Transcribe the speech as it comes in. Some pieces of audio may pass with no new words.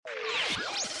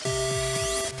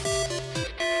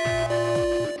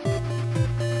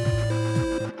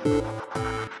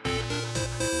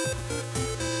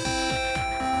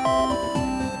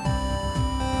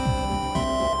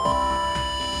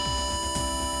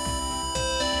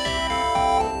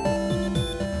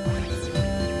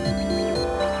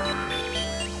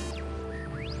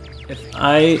If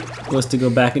I was to go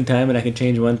back in time and I could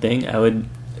change one thing, I would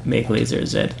make Laser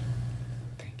Zed.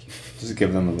 Just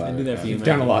give them a lot. I do that for you, You've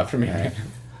man. done a lot for me. Right?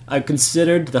 I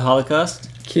considered the Holocaust,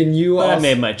 Can you but I also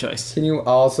made my choice. can you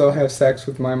also have sex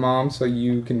with my mom so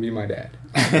you can be my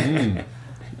dad?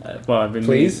 Well, I've been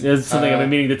Please? That's something I've been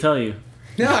meaning to tell you.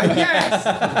 No, yes.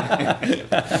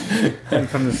 I'm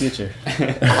from the future.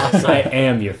 I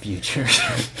am your future.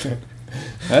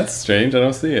 That's strange. I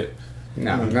don't see it.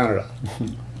 No, not at all.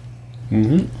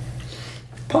 Mm-hmm.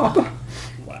 Papa.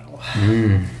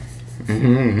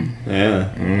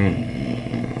 Yeah.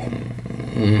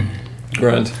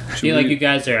 Grunt. I feel like you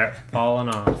guys are falling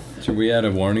off. Should we add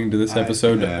a warning to this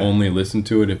episode to yeah. only listen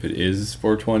to it if it is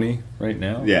 420 right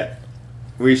now? Yeah.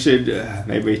 We should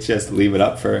maybe just leave it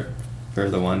up for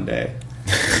the one day.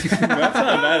 That's not a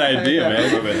bad idea,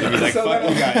 man. Maybe like So fuck that-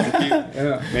 you guys. If you,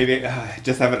 Yeah. maybe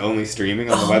just have it only streaming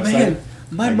on the Oh, website. man.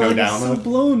 My Like, no mind is so download?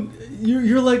 blown.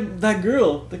 You're like that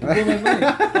girl that can blow my mind.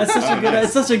 That's such a good.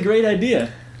 It's such a great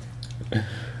idea.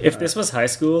 If this was high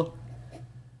school,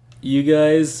 you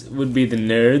guys would be the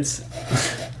nerds,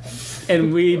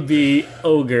 and we'd be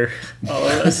ogre. All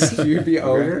of us. You'd be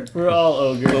ogre. We're all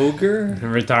ogre. Ogre?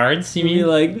 Retards, you You'd be mean?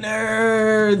 like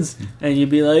nerds, and you'd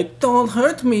be like, "Don't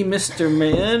hurt me, Mr.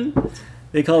 Man."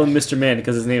 They call him Mr. Man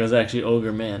because his name was actually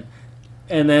Ogre Man.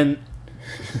 And then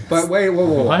But wait,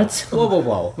 whoa. What?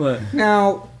 Whoa. what?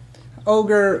 Now,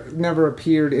 ogre never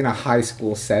appeared in a high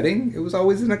school setting. It was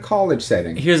always in a college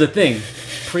setting. Here's the thing,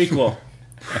 prequel,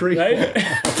 Prequel. right?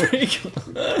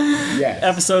 Prequel. Yes.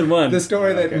 Episode 1. The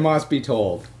story that Okay. must be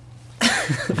told.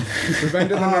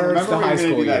 Revenge of the Nerds, Remember the we high were gonna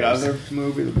school do that years. other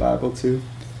movie, The Bible too?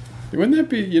 Wouldn't that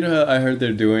be, you know, I heard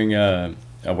they're doing a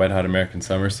Wet Hot American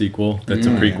Summer sequel that's a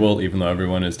prequel, even though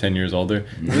everyone is 10 years older.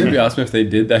 Wouldn't it be awesome if they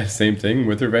did that same thing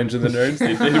with Revenge of the Nerds?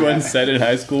 They did one set in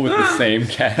high school with the same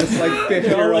cast. Like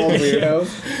 50-year-old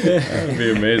weirdos. That would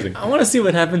be amazing. I want to see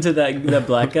what happened to that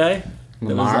black guy. That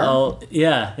was Lamar? all,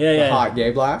 yeah. Hot gay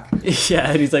black.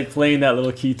 Yeah, and he's like playing that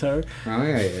little guitar. Oh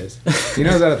yeah, he is. He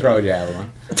knows how to throw a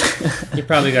javelin. He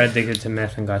probably got addicted to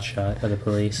meth and got shot by the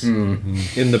police.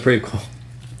 In the prequel.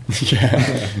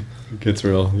 Yeah. It gets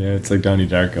real. Yeah, it's like Donnie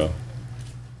Darko.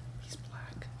 He's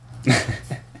black.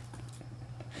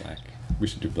 Black. We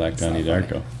should do Black Donnie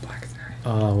Darko.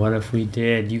 Oh, what if we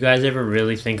did? You guys ever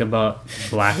really think about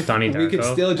Black Donnie Darko? We could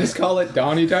still just call it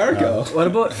Donnie Darko. What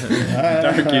about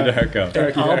Darky Darko.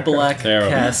 an all-black Terrible.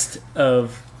 cast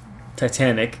of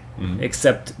Titanic,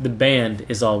 except the band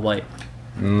is all white?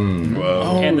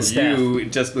 Whoa. And the staff. You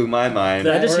just blew my mind.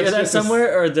 Did I just Or hear it's that just a-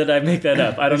 somewhere, or did I make that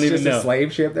up? I don't It's even just know. a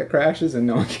slave ship that crashes and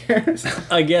no one cares.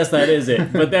 I guess that is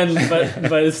it. But then,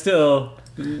 but it's still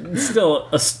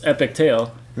a epic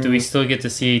tale. Do we still get to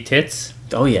see tits?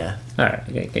 Oh yeah. Alright,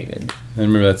 okay, good. I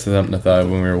remember that's something I thought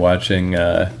when we were watching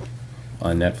on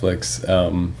Netflix,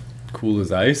 Cool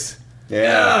as Ice,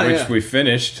 Yeah. which we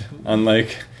finished,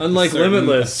 unlike Unlike certain-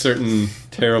 Limitless. a certain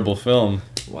terrible film,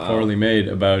 Wow. poorly made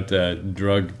about a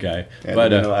drug guy. Yeah, but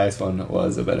the Vanilla Ice one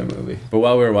was a better movie. But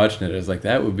while we were watching it, it was like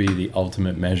that would be the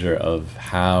ultimate measure of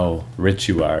how rich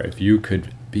you are. If you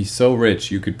could be so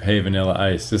rich, you could pay Vanilla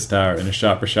Ice to star in a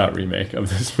shot-for-shot remake of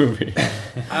this movie,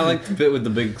 I like the bit with the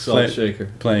big salt Play- shaker.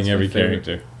 playing That's my every favorite.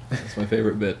 character. That's my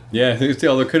favorite bit. Yeah,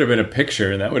 still, there could have been a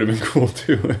picture, and that would have been cool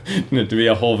too. To be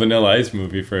a whole Vanilla Ice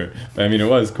movie for. I mean, it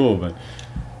was cool, but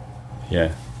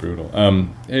yeah, brutal.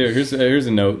 Here's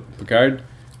a note, Picard.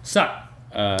 Sup?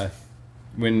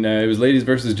 When it was Ladies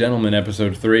versus Gentlemen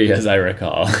episode 3, as I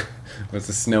recall, it was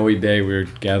a snowy day. We were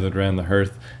gathered around the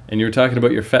hearth, and you were talking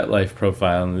about your FetLife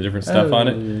profile and the different stuff on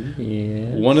it.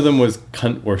 Yeah. One of them was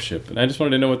cunt worship, and I just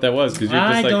wanted to know what that was because you're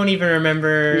just I like don't even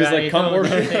remember. You're just like, I "Come don't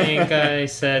worship." think I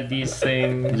said these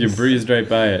things. you breezed right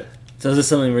by it. So is this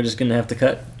something we're just gonna have to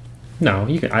cut? No,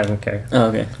 you can. I don't care. Oh,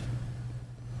 okay.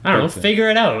 I don't know. That's it. Figure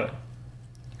it out.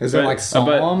 Is there But- like but-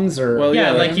 psalms or well,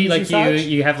 Yeah, yeah, like you hymns and such?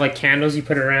 you have like candles you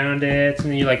put around it,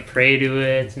 and then you like pray to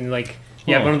it, and like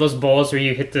you have Huh. one of those bowls where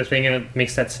you hit the thing and it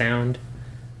makes that sound.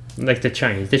 Like the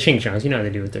Chinese, the Ching Chongs, you know how they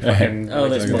do with their fucking. Oh,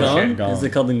 that's like a gone? gong. Is it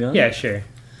called the gong? Yeah, sure.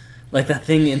 Like that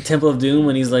thing in Temple of Doom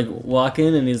when he's like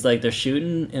walking and he's like they're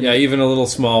shooting. And Yeah, even a little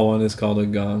small one is called a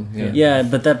gong. Yeah. yeah,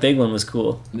 but that big one was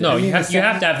cool. No, mean, you have the to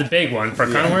have the big one for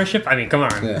cunt worship. I mean, come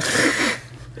on. Yeah.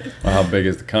 Well, how big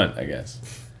is the cunt? I guess.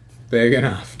 Big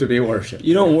enough to be worshipped.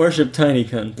 You don't worship tiny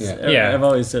cunts. Yeah. I- Yeah. I've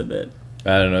always said that.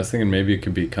 I don't know. I was thinking maybe it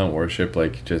could be cunt worship,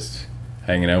 like just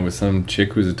hanging out with some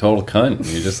chick who's a total cunt. And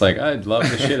you're just like, I'd love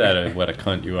the shit out of what a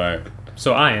cunt you are.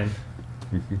 So I am.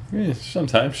 Yeah,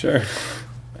 sometimes, sure.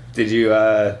 Did you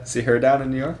see her down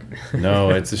in New York? No,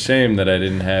 it's a shame that I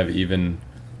didn't have even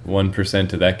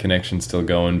 1% of that connection still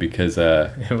going because,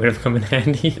 It would have come in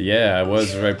handy. yeah, I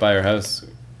was right by her house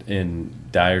in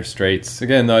dire straits.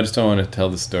 Again, though, I just don't want to tell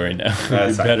the story now. It'd be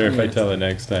That's fine. better if I tell it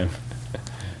next time.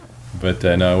 But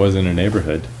no, I was in her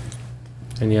neighborhood.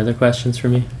 Any other questions for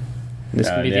me? This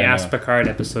could be the yeah, Ask no. Picard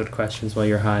episode questions while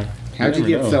you're high. How'd you never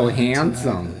get know. so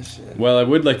handsome? Well, I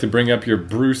would like to bring up your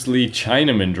Bruce Lee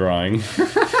Chinaman drawing.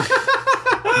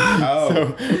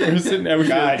 Oh, We're sitting there.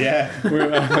 God, yeah. We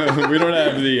don't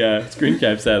have the screen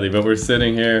cap, sadly, but we're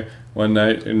sitting here one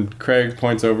night, and Craig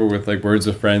points over with like words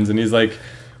of friends, and he's like,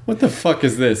 "What the fuck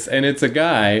is this?" And it's a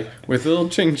guy with little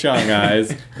ching chong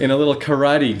eyes in a little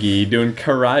karate gi doing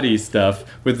karate stuff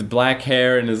with black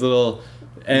hair and his little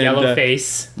and, Yellow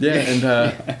face. Yeah,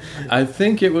 and I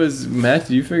think it was Matt.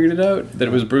 You figured it out that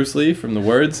it was Bruce Lee from the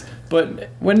words. But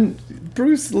when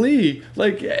Bruce Lee,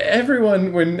 like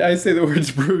everyone, when I say the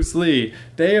words Bruce Lee,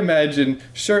 they imagine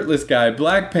shirtless guy,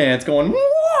 black pants, going.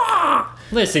 Wah!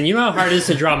 Listen, you know how hard it is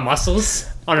to draw muscles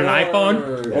on an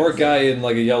iPhone? Or a guy in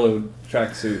like a yellow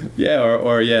tracksuit. Yeah,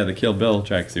 or yeah, the Kill Bill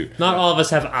tracksuit. Not all of us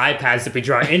have iPads that we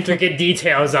draw intricate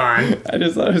details on. I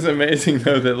just thought it was amazing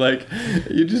though that like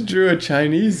you just drew a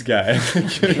Chinese guy.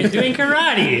 He's doing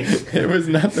karate. It was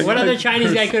nothing. What like other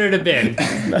Chinese guy could it have been?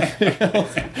 Nothing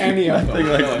else. Any of them.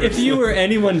 Nothing like If you were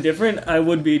anyone different, I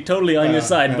would be totally on your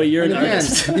side. But you're an And again,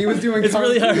 artist. he was doing. It's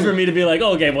really hard cartoons. for me to be like,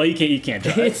 okay, well, you can't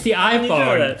draw it. It's the Can you draw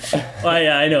iPhone. that? Oh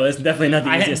yeah, I know. It's definitely not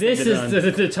the easiest This thing to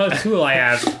is draw. the tool I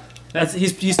have. That's,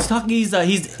 he's talking. He's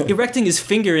erecting his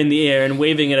finger in the air and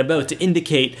waving it about to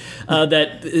indicate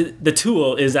that the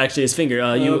tool is actually his finger.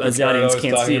 You as the audience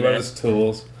can't see about that. his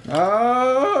tools.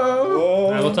 Oh.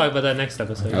 Alright, we'll talk about that next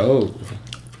episode. Oh.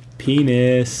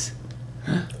 Penis.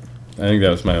 I think that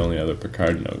was my only other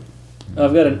Picard note.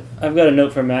 I've got a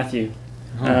note from Matthew.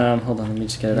 Hold on, let me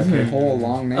just get it up A here. whole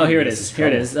long name. Oh, here it is. Here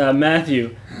it is.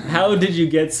 Matthew, how did you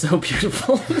get so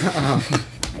beautiful?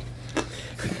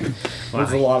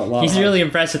 There's a lot He's of really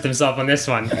impressed with himself on this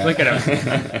one. Look at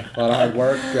him. a lot of hard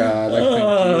work.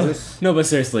 Like Jesus. No, but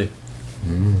seriously.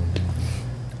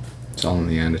 It's all in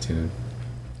the attitude.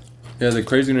 Yeah, the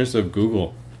craziness of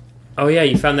Google. Oh yeah,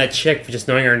 you found that chick for just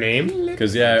knowing her name?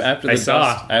 Because after I the saw.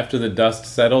 dust, after the dust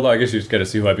settled, I guess you just got to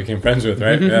see who I became friends with,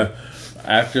 right? Yeah.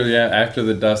 After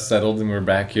the dust settled and we're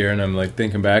back here, and I'm like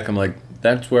thinking back, I'm like,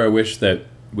 that's where I wish that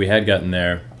we had gotten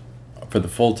there for the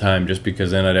full time, just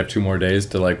because then I'd have 2 more days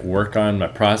to like work on my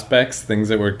prospects, things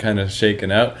that were kind of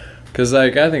shaken out. Because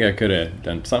like I think I could have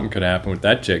done something, could have happened with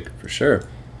that chick for sure.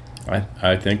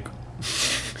 I think.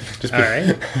 Just All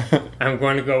right. I'm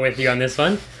going to go with you on this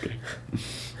one.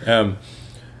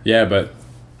 Yeah, but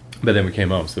then we came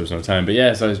home, so there was no time. But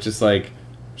yeah, so I was just like,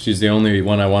 she's the only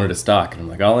one I wanted to stalk, and I'm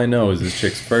like, all I know is this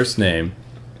chick's first name,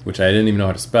 which I didn't even know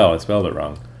how to spell. I spelled it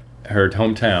wrong. Her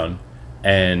hometown,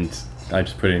 and I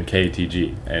just put in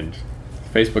KTG, and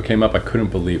Facebook came up. I couldn't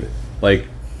believe it. Like,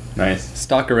 Nice.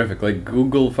 stalkerific. Like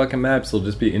Google fucking Maps will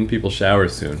just be in people's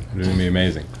showers soon. It's gonna be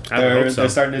amazing. I would hope so. They're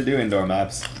starting to do indoor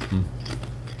maps.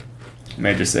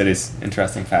 Major cities.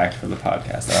 Interesting fact for the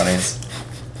podcast audience.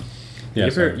 Yeah.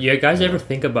 You guys ever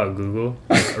think about Google?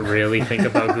 Like, really think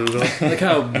about Google? Like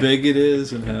how big it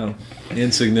is and how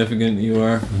insignificant you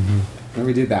are. And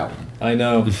we did that one. I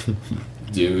know.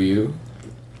 Do you?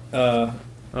 Oh,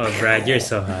 Brad, you're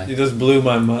so high. You just blew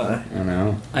my mind. I don't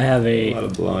know. I have A lot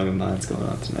of blowing of minds going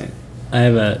on tonight. I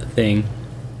have a thing.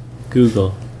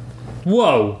 Google.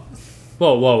 Whoa.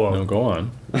 Whoa. No, go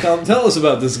on. Tell us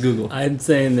about this Google. I'm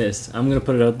saying this. I'm gonna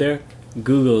put it out there.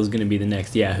 Google is gonna be the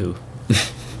next Yahoo.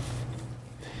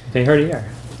 They already are.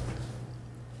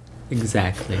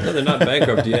 Exactly. No, they're not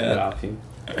bankrupt yet. Ralphie.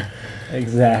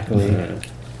 Exactly.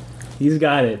 He's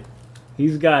got it.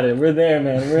 He's got it. We're there,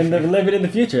 man. We're living in the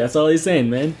future. That's all he's saying,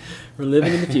 man. We're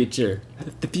living in the future.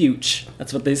 The future.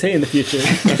 That's what they say in the future.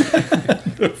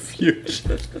 The future.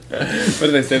 What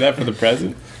did they say that for the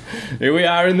present? Here we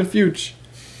are in the future.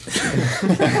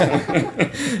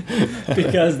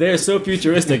 Because they're so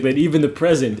futuristic that even the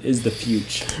present is the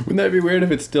future. Wouldn't that be weird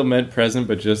if it still meant present,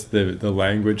 but just the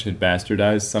language had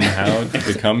bastardized somehow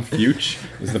to become future?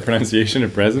 Is the pronunciation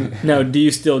of present? Now, do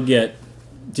you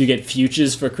get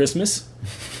futures for Christmas?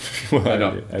 Well, I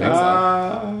don't I think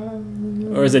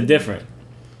think so. Or is it different?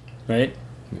 Right?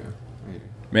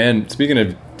 Man, speaking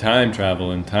of time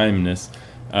travel and timeness,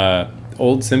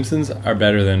 old Simpsons are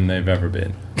better than they've ever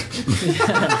been. They're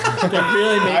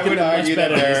really I making would them much argue that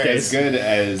better these they're as days. good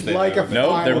as they Like were. a-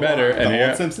 No, they're better. The And old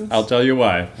here, Simpsons? I'll tell you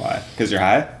why. Why? Because you're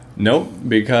high? Nope,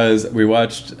 because we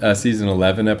watched a season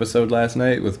 11 episode last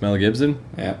night with Mel Gibson.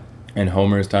 Yeah. And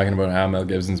Homer is talking about how Mel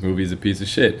Gibson's movie is a piece of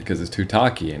shit because it's too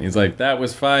talky. And he's like, that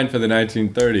was fine for the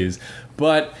 1930s.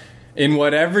 But in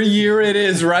whatever year it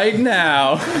is right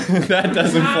now, that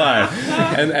doesn't fly.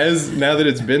 And now that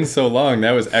it's been so long,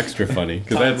 that was extra funny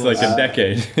because that's like a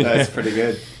decade. That's pretty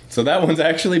good. So that one's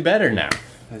actually better now.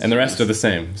 And the rest are the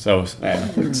same. So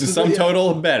sum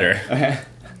total, better.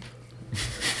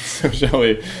 So shall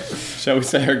we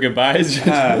say our goodbyes?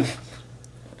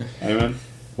 Anyone?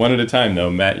 One at a time, though.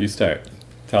 Matt, you start.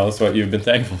 Tell us what you've been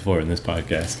thankful for in this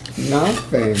podcast.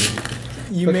 Nothing.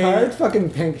 You Picard's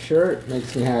fucking pink shirt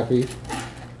makes me happy.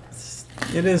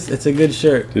 It is. It's a good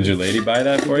shirt. Did your lady buy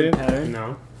that for you? Pattern.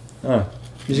 No. Oh.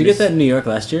 Did you get that in New York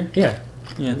last year? Yeah.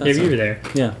 Yeah, I thought Maybe so. you were there.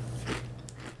 Yeah.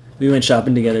 We went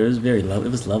shopping together. It was very lovely.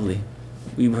 It was lovely.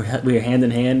 We were hand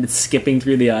in hand, skipping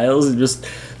through the aisles and just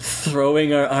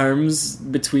throwing our arms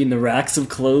between the racks of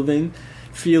clothing,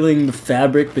 feeling the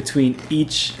fabric between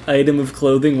each item of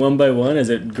clothing one by one as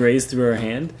it grazed through our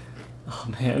hand. Oh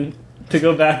man, to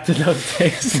go back to those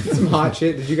days. Some hot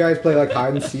shit. Did you guys play like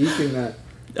hide and seek in the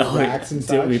racks and Did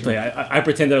such? we play? I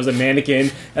pretended I was a mannequin,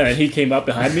 and then he came up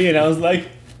behind me, and I was like,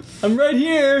 "I'm right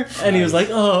here," and he was like,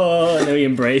 "Oh," and then we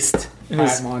embraced. It Hat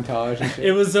was, montage and shit.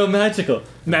 it was so magical.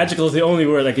 Magical is the only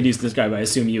word I could use to describe it. I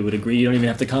assume you would agree. You don't even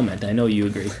have to comment. I know you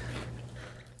agree.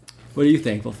 What are you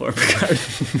thankful for, Picard?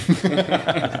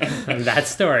 That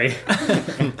story.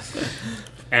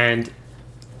 And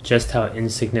just how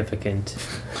insignificant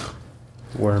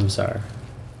worms are.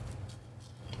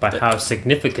 But how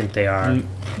significant they are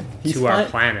He's to our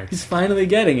He's planet. finally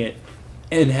getting it.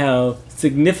 And how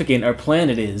significant our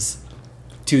planet is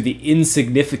to the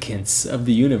insignificance of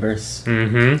the universe.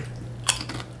 Mm-hmm.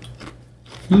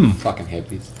 Fucking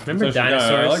hippies. Remember So,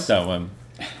 dinosaurs? I like that one.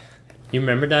 You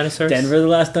remember dinosaurs? Denver, the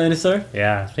last dinosaur?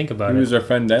 Yeah, think about Who's it. our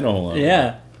friend Deno?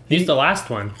 Yeah. He's the last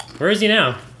one. Where is he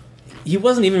now? He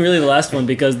wasn't even really the last one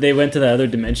because they went to that other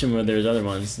dimension where there's other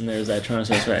ones, and there's that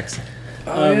Tyrannosaurus Rex.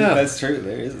 Oh, yeah. That's true.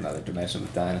 There is another dimension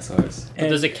with dinosaurs. But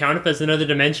does it count if it's another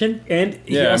dimension? And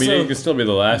he Yeah, also, I mean, you can still be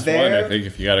the last one, There- I think,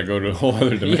 if you gotta go to a whole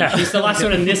other dimension. Yeah, he's the last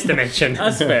one in this dimension.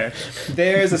 that's fair.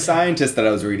 There's a scientist that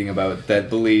I was reading about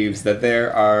that believes that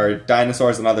there are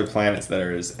dinosaurs on other planets that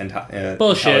are as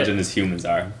Bullshit. intelligent as humans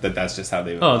are. That's just how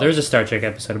they. Oh, evolved. there's a Star Trek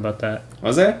episode about that.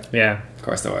 Was there? Yeah. Of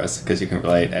course there was, because you can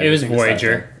relate. It was everything to Star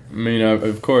Voyager. Trek. I mean,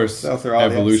 of course, So through all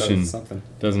the evolution episodes, something.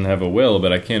 doesn't have a will,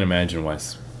 but I can't imagine why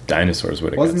dinosaurs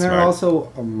would have Wasn't got there smart.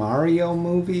 also a Mario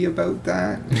movie about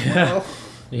that? Well, Oh,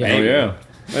 yeah.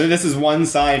 Well, this is one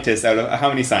scientist out of how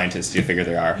many scientists do you figure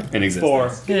there are in existence? 4.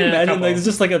 Can you imagine, like, it's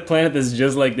just like a planet that's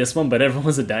just like this one, but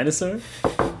everyone's a dinosaur?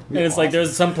 And it's like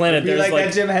there's some planet, Be there's like, like,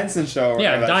 that Jim Henson show.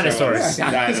 Yeah, or that show dinosaurs. was.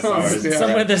 Yeah, Dinosaurs. yeah.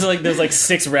 somewhere there's like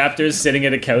 6 raptors sitting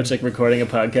at a couch, like recording a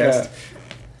podcast.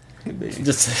 Could be.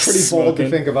 Just pretty bold to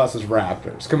smoking. think of us as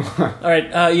raptors. Come on. All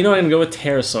right, you know what? I'm gonna go with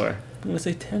pterosaur. I'm gonna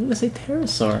say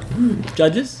pterosaur.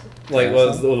 Judges? Like,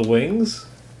 what, the wings?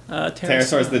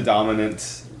 Pterosaur is the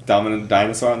dominant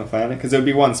dinosaur on the planet, because there would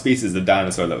be one species of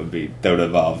dinosaur that would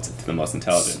evolved to the most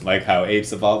intelligent, like how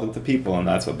apes evolved into people, and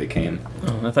that's what became.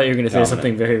 Oh, I thought you were gonna say Dominant.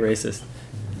 something very racist.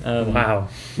 Wow.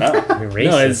 No, You're No,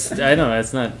 racist. I know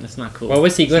it's not cool. What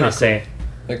was he going to It's not say?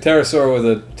 Like pterosaur with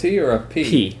a T or a P?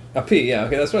 P. A P, yeah,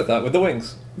 okay, that's what I thought, with the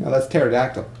wings. No, that's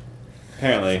pterodactyl.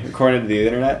 apparently, according to the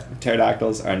internet,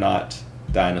 pterodactyls are not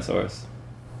dinosaurs.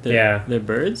 They're, Yeah. they're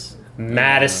birds.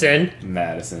 Madison.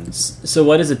 Madison. So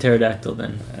what is a pterodactyl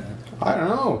then? I don't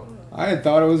know. I had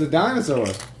thought it was a dinosaur.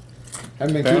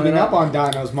 Haven't been Apparently keeping not. up on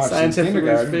dinos much since Scientifically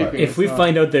kindergarten. But speaking. If we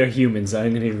find out they're humans,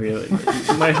 I'm gonna really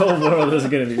my whole world is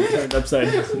gonna be turned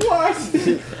upside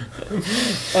down.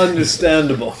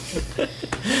 Understandable.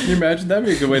 Can you imagine? That'd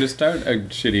be a good way to start a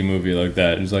shitty movie like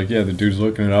that. He's like, yeah, the dude's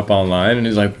looking it up online, and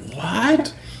he's like,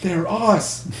 what? they're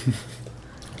us.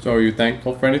 So are you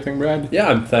thankful for anything, Brad? Yeah,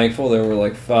 I'm thankful there were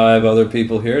like 5 other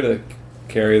people here to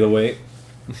carry the weight.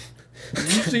 Did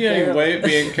you see any weight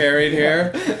being carried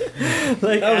here?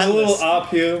 Like That was a little Atlas.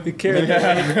 op you. You carry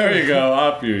Yeah, there you go.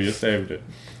 Up you saved it.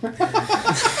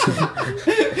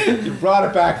 You brought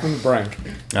it back from the brink.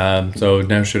 So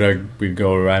now we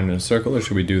go around in a circle, or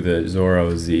should we do the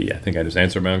Zorro Z? I think I just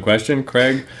answered my own question.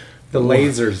 Craig, The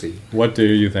laser Z. what are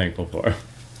you thankful for?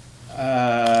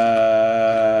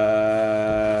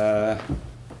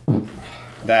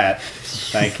 That.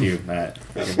 Thank you, Matt,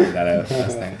 for giving that out. I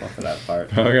was thankful for that part.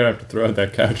 I'm gonna have to throw out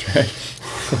that couch, right?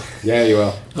 Yeah, you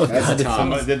will. Oh, That's God, tough.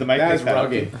 Someone did the mic That's pick that up?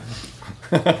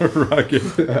 rugged. Rugged.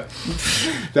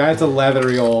 That's a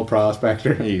leathery old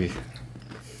prospector. You-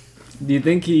 Do you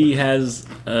think he has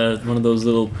one of those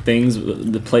little things,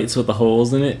 the plates with the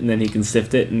holes in it, and then he can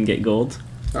sift it and get gold?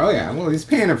 Oh yeah, well he's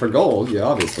paying him for gold, yeah,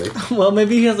 obviously. Well,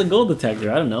 maybe he has a gold detector.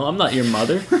 I don't know. I'm not your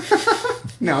mother.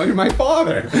 No, you're my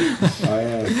father. Oh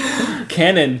yeah.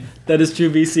 Canon. That is true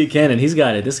BC canon. He's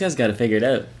got it. This guy's got it figured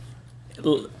out.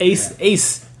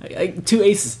 Ace. 2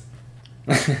 aces.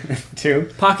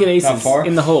 2. Pocket aces Not 4?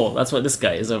 in the hole. That's what this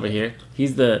guy is over here.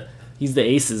 He's the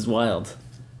aces wild.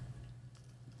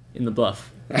 In the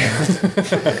bluff. I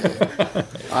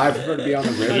prefer to be on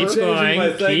the river. Keep going, My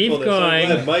keep thankfulness. I'm going.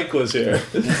 glad Mike was here.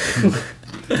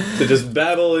 To just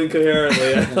babble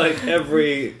incoherently at like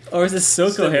every. Or is this so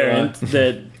Stimuli. coherent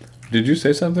that... Did you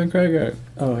say something, Craig?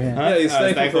 Oh, yeah. Yeah, he's I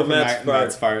was thankful for Matt's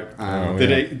Matt's fart. Oh,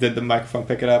 Did the microphone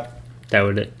pick it up? That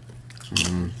would it.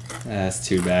 That's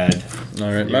too bad. All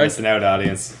right, You're Mike. missing out,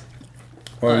 audience.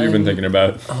 What have you been thinking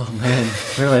about? Oh, man.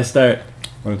 Where do I start?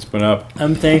 What's been up?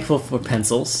 I'm thankful for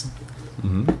pencils.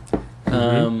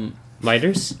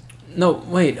 Lighters? No,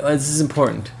 wait. This is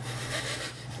important.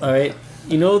 All right.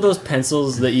 You know those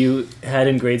pencils that you had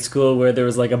in grade school where there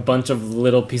was like a bunch of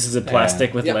little pieces of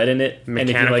plastic with Yeah. lead in it?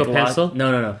 Mechanical pencil?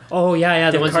 No. Oh, yeah,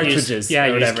 the The ones that you cartridges just, yeah,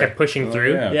 or you just whatever. kept pushing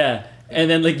through. yeah. Yeah. And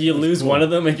then like you lose one of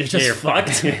them and you're just You're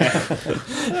fucked.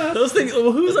 Those things.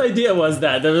 Well, whose idea was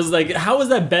that? That was like, how is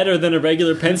that better than a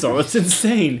regular pencil? It's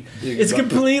insane. It's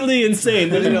completely insane.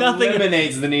 There's It nothing.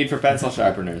 eliminates the need for pencil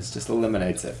sharpeners. Just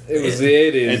eliminates it. It was the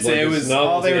 80s. It's, like, it it's was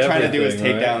all they were novelty trying to do is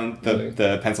everything, take right? down Like-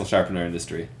 the pencil sharpener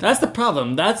industry. That's the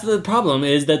problem. That's the problem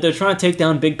is that they're trying to take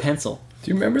down Big Pencil. Do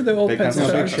you remember the old Big pencil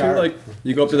pencil sharpener? sharp. Like,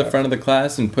 you go up to the front of the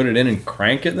class and put it in and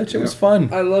crank it? That shit was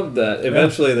fun. I loved that.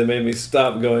 Eventually, they made me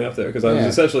stop going up there because I was Yeah.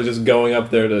 essentially just going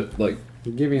up there to like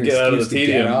Give me an get out of the excuse to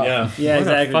get tedium. up. Yeah. Yeah, What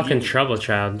exactly. a fucking trouble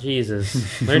child.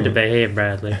 Jesus. Learn to behave,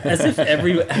 Bradley. As if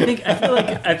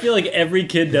I feel like every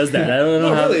kid does that. I don't know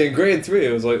No, how. really, in grade 3,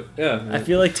 it was like, yeah. I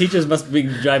feel like teachers must be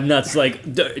drive nuts.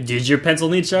 Like, did your pencil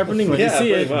need sharpening? When Yeah, you see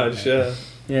pretty it, much, yeah.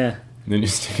 yeah. And then you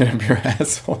stick it up your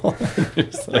asshole. You're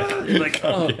just like,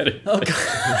 Oh, get it. oh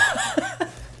god.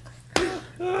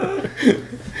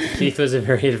 Keith was a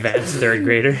very advanced third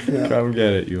grader. Come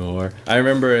get it, you whore. I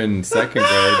remember in second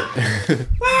grade.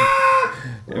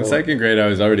 In second grade, I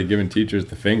was already giving teachers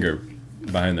the finger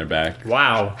behind their back.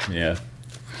 Wow. Yeah.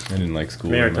 I didn't like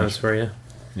school very Maritones much. for you.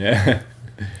 Yeah.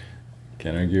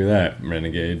 Can't argue with that,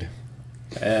 renegade.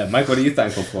 Mike, what are you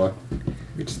thankful for?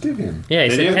 We just did him. Yeah, he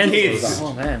Did said you? pencils.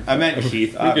 Oh man. I meant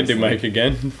Keith. We could do obviously. Mike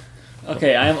again.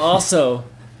 Okay, I am also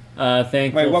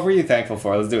thankful. Wait, what were you thankful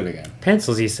for? Let's do it again.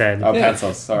 Pencils, he said. Oh, Yeah.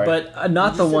 pencils. Sorry, But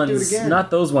not the just said do it ones, again.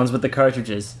 not those ones with the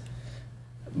cartridges.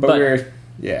 but we're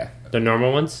yeah. The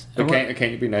normal ones? But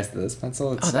can't you be nice to this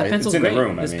pencil? It's, Oh, that pencil's it's in great. the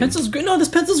room. This I mean. pencil's great. No, this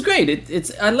pencil's great.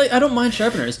 I don't mind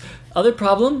sharpeners. Other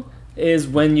problem is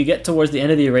when you get towards the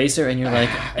end of the eraser and you're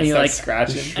like,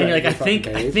 scratching. and you're like, I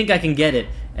think I can get it,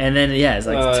 and then it's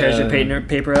like Oh, tears yeah. your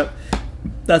paper up.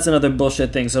 That's another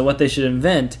bullshit thing. So what they should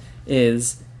invent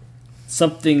is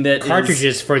something that is-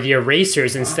 Cartridges for the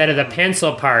erasers instead of the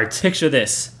pencil part. Picture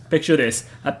this.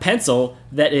 A pencil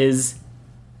that is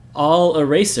all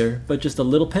eraser, but just a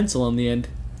little pencil on the end.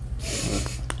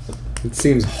 It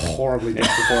seems horribly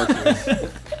disproportionate.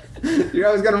 You're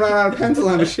always gonna run out of pencil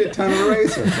and have a shit ton of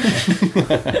eraser.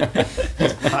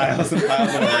 Piles and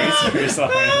piles of erasers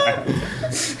lying around.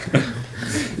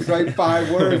 You write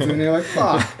 5 words and you're like,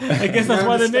 fuck. I guess that's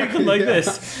why they make them like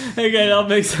this. Okay, that'll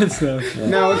make sense now.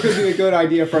 Now it could be a good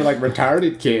idea for like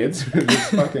retarded kids.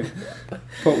 Just fucking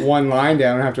put one line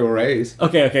down and have to erase.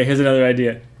 Okay, here's another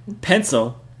idea.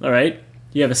 Pencil, all right?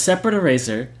 You have a separate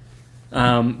eraser,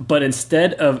 but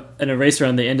instead of an eraser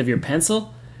on the end of your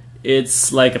pencil,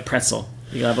 it's like a pretzel.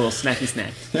 You have a little snacky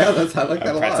snack. Yeah, I like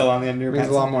that A a pretzel lot. on the end of your Makes a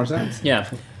pencil. lot more sense. Yeah.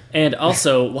 And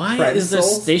also, why is this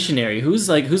Pretzels? stationary? Who's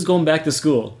going back to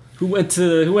school? Who went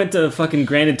to fucking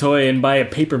Grand Toy and buy a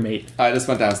Papermate? I just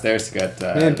went downstairs to get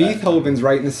Man, Beethoven's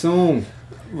writing a song.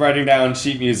 writing down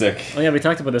sheet music. Oh yeah, we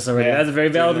talked about this already. Yeah. That's a very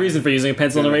valid Doing reason for using a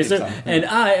pencil and doing eraser. it And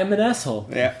I am an asshole.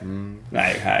 Yeah.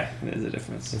 Hi. There's a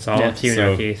difference. It's all Yeah, up to you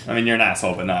so- now, Keith. I mean, you're an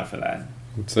asshole, but not for that.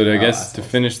 So I guess assholes. to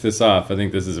finish this off, I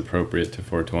think this is appropriate to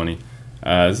 420.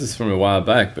 This is from a while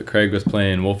back, but Craig was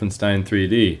playing Wolfenstein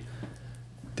 3D.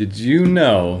 Did you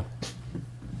know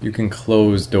you can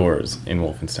close doors in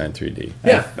Wolfenstein 3D?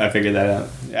 Yeah. I figured that out.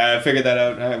 Yeah, I figured that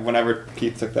out whenever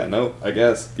Keith took that note, I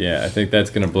guess. Yeah, I think that's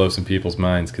going to blow some people's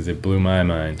minds because it blew my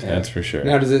mind, that's for sure.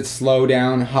 Now, does it slow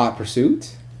down Hot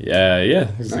Pursuit? Yeah,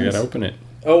 because you Nice. got to open it.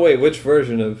 Oh, wait, which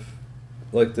version of.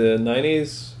 Like the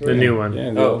 90s? The new one.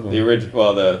 Yeah, Oh, old one. The original,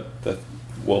 well, the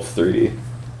Wolf 3D.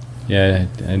 Yeah,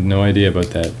 I had no idea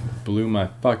about that. Blew my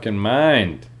fucking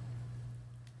mind.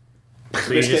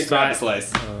 So you just grab a thought,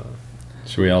 slice.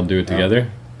 Should we all do it together?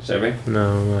 Should we?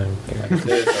 No.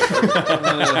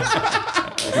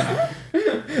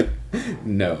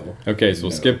 No. Okay, so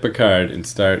we'll skip Picard and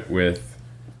start with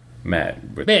Matt.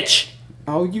 Bitch.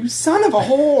 Oh, you son of a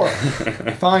whore!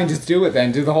 Fine, just do it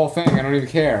then. Do the whole thing. I don't even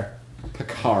care.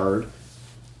 Picard.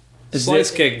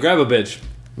 Slice cake. Grab a bitch.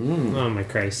 Oh my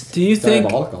Christ. Do you think?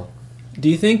 Diabolical. Do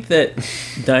you think that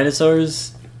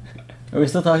dinosaurs? Are we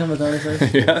still talking about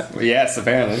dinosaurs? Yeah. Well, yes,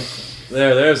 apparently.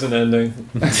 There's an ending.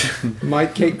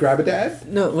 Mike, Kate, grab a dad?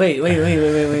 No, wait.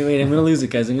 I'm gonna lose it,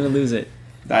 guys. I'm gonna lose it.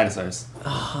 Dinosaurs.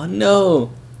 Oh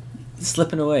no, it's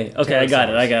slipping away. Okay, I got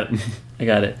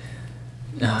it.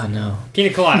 Oh no, Pina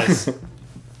coladas.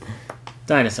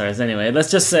 dinosaurs. Anyway,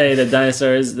 let's just say that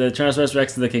dinosaurs. The Tyrannosaurus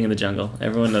Rex is the king of the jungle.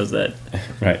 Everyone knows that.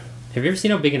 Right. Have you ever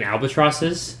seen how big an albatross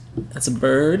is? That's a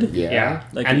bird. Yeah.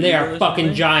 Like and an they eagle are or fucking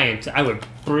something? giant. I would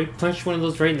punch one of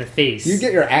those right in the face. You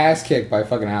get your ass kicked by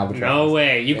fucking albatross. No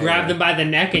way. You Yeah. grab them by the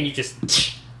neck and you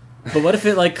just... But what if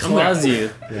it like claws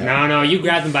you? No, you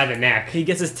grab them by the neck. He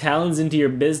gets his talons into your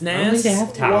I don't think business. they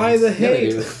have talons. Why the Yeah, they hate?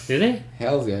 do. Do they?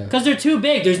 Hells yeah. Because they're too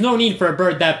big. There's no need for a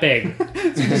bird that big.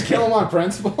 Just kill him on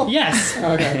principle? Yes.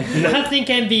 Okay. Nothing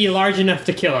can be large enough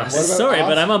to kill What us. about Sorry,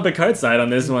 but us? I'm on Picard's side on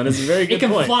this one. It's a very good It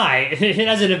can point. fly. It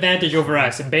has an advantage over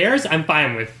us. Bears, I'm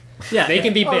fine with. Yeah, They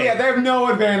can be Oh big. yeah, they have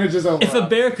no advantages over if a us.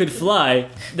 bear could fly,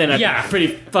 then I'd Yeah. be pretty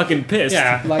fucking pissed.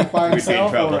 Yeah. Like by We'd be in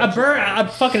himself trouble. or... A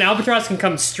fucking albatross can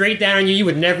come straight down on you. You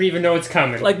would never even know it's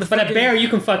coming. Like the but a fucking- bear, you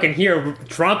can fucking hear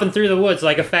tromping through the woods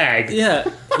like a fag, Yeah,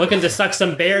 looking to suck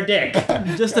some bear dick.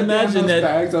 just imagine those that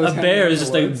bags I was a hanging bear in is the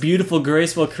just a woods. beautiful,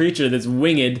 graceful creature that's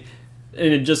winged,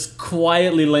 and it just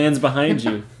quietly lands behind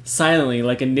you, silently,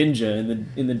 like a ninja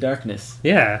in the darkness.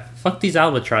 Yeah, fuck these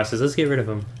albatrosses. Let's get rid of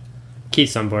them.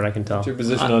 Keith's on board, I can tell. What's your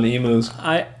position on emus?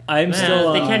 I'm Nah,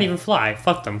 still. they can't even fly.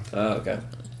 Fuck them. Oh, okay.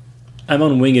 I'm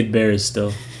on winged bears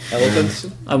still. Elephants?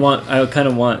 I kind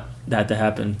of want that to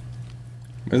happen.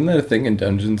 Isn't that a thing in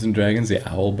Dungeons and Dragons? The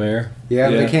owl bear? Yeah,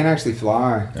 but Yeah. they can't actually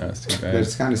fly. No, that's too They're bad.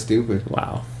 just kind of stupid.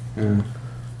 Wow. Yeah.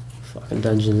 Fucking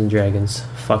Dungeons and Dragons.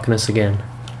 Fucking us again.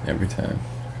 Every time.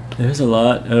 There's a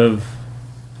lot of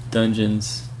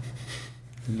dungeons.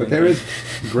 But there is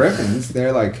griffins.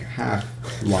 They're like half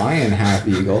lion, half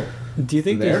eagle. Do you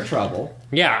think They're there's trouble.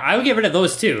 Yeah, I would get rid of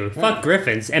those too. Fuck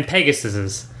griffins and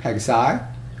pegasuses. Pegasi.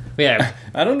 Yeah.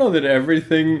 I don't know that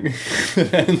everything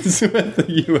that ends with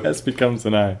the US becomes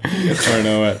an I or an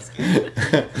OS.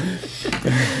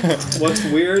 What's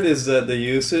weird is that the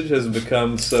usage has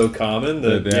become so common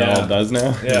that That all does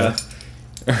now? Yeah.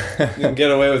 You can get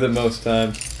away with it most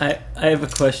times. I have a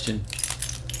question.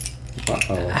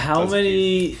 Uh-oh. How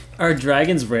many are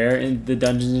dragons rare in the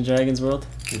Dungeons and Dragons world?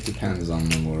 It depends on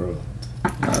the world.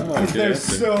 Oh, okay. There's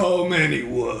so many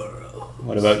worlds.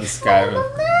 What about in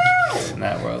Skyrim? In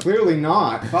that world. Clearly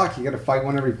not. Fuck, you gotta fight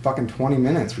one every fucking 20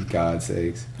 minutes, for God's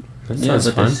sakes. Yeah,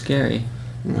 but they're scary.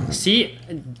 See,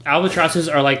 albatrosses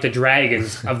are like the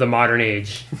dragons of the modern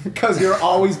age. Because you're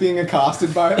always being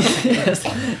accosted by them. Yes,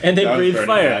 and they Dogs breathe burning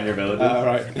fire. down your villages.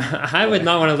 Right. I would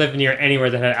not want to live near anywhere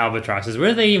that had albatrosses. Where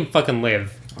do they even fucking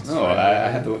live? Oh, I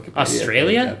had to look at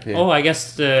Australia? up here. Oh, I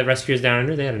guess the Rescuers Down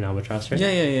Under, they had an albatross, right?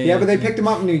 Yeah. Yeah, but they picked him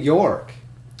up in New York.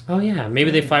 Oh, yeah. Maybe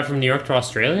they fly from New York to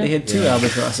Australia? They had two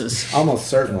albatrosses. Almost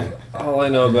certainly. All I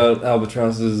know about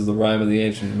albatrosses is the rhyme of the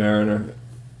ancient mariner.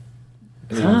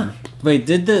 Huh? Wait,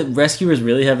 did the rescuers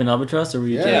really have an albatross, or were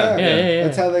you? Yeah, Yeah.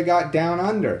 That's how they got down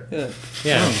under. Yeah.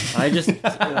 Yeah. I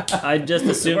just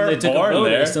assumed We're they took a born boat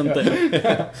there. or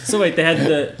something. So wait, they had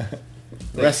the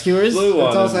rescuers. Flew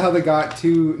That's on also it. how they got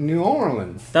to New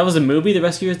Orleans. That was a movie, The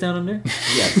Rescuers Down Under.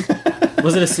 Yes,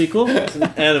 Was it a sequel? I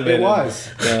Animated. it was.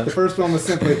 Yeah. The first one was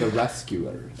simply The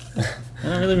Rescuers.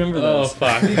 don't really remember Oh, those.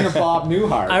 fuck. Speaking of Bob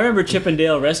Newhart. I remember Chip and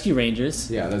Dale Rescue Rangers.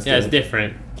 Yeah, that's Yeah, it's good.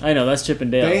 different. I know that's Chip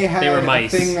and Dale. They had They were a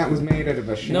mice. thing that was made out of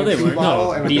a shampoo No, they weren't. bottle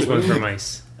No, and a these ones balloon. were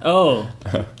mice. Oh,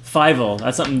 Fievel.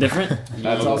 That's something different.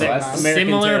 That's also They're nice. American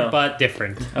similar, Tail. but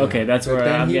different. Okay, that's But where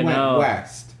then I'm he getting went out.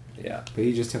 west, Yeah. but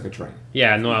he just took a train.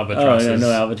 Yeah, no Oh, albatrosses.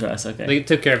 no albatross. Okay. They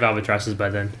took care of albatrosses by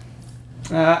then.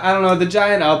 I don't know. The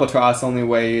giant albatross only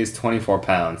weighs 24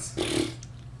 pounds.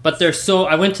 But they're so...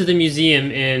 I went to the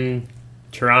museum in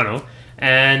Toronto,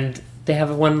 and they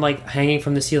have one, like, hanging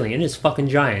from the ceiling. It is fucking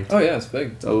giant. Oh, yeah, it's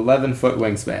big. It's 11-foot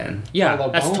wingspan. Yeah, All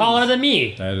the that's bones. taller than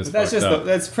me. That is But that's fucked just up.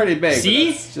 that's pretty big. but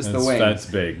See? that's just That's, the wings. that's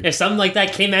big. If something like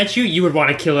that came at you, you would want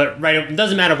to kill it right... It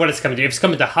doesn't matter what it's coming to. If it's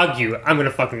coming to hug you, I'm going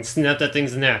to fucking snap that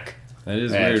thing's neck. That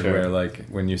is Yeah, weird true. where, like,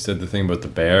 when you said the thing about the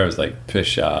bear, I was like,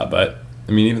 pisha, but...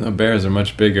 I mean, even though bears are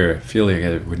much bigger, I feel like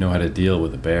I would know how to deal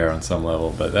with a bear on some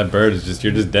level. But that bird is just,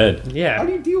 you're just dead. How Yeah.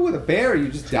 do you deal with a bear? You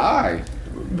just die.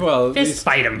 Well, at Fist least-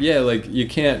 fight him. Yeah, like you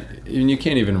can't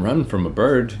even run from a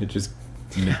bird. It just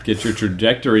gets your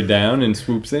trajectory down and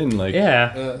swoops in. Like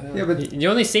Yeah. Yeah, but The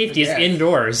only safety is Yes.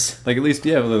 indoors. Like at least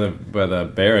with a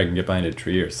bear, I can get behind a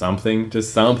tree or something.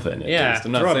 Just something. At Yeah. least.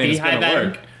 I'm not Throw a saying it's beehive gonna at him.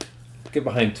 work. Get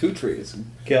behind 2 trees.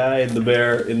 Guy and the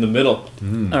bear in the middle. All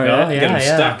Oh, right. yeah. Get him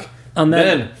stuck. On that,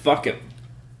 Then fuck him.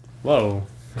 Whoa.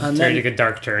 on Turn that, took a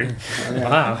dark turn.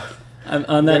 Wow.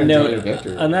 on that Enjoy note, your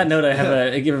victory. on that note, I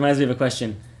have it reminds me of a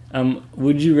question.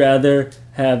 Would you rather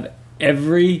have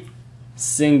every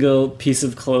single piece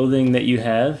of clothing that you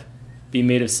have be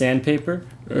made of sandpaper,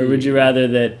 or would you rather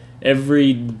that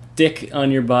every dick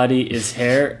on your body is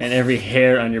hair and every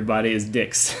hair on your body is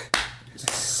dicks?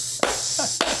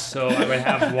 So I would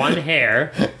have one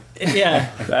hair. Yeah,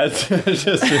 That's just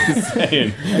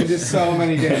insane. and just so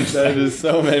many dicks. That is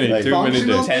so many. Like Too many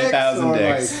Functional dicks. 10,000 or,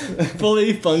 dicks.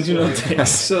 fully functional dicks.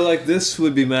 So like this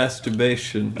would be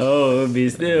masturbation. Oh, it would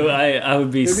be. I would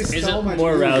be, There'd be so much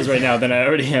more music. aroused right now than I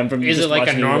already am from. Is just it like a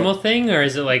watching you. normal thing, or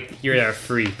is it like you're a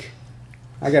freak?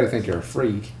 I gotta think you're a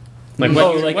freak. Like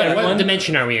Oh, what, like what everyone?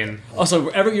 dimension are we in?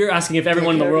 Also, you're asking if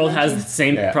everyone in the world has the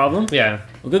same Yeah. problem. Yeah.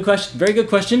 Well, good question. Very good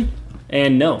question.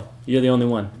 And no, you're the only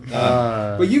one.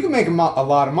 But you can make a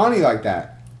lot of money like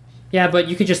that. Yeah, but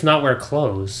you could just not wear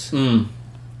clothes.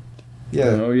 Yeah.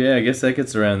 Oh yeah, I guess that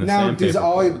gets around the Now,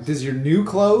 sandpaper. does your new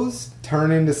clothes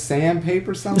turn into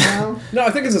sandpaper somehow? No,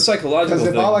 I think it's a psychological Because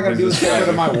if thing. all I gotta do is It's get rid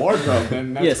of my wardrobe,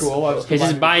 then that's Yes. cool. I'll Okay,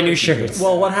 just buy new shirts.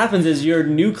 Well, what happens is your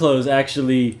new clothes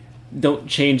actually don't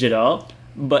change at all.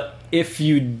 But if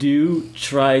you do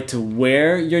try to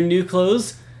wear your new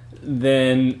clothes,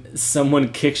 then someone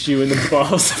kicks you in the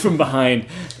balls from behind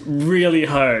really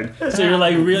hard. So you're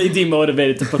like really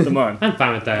demotivated to put them on. I'm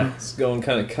fine with that. It's going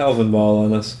kind of Calvin ball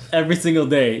on us. Every single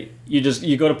day,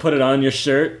 you go to put it on your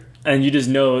shirt, and you just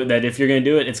know that if you're gonna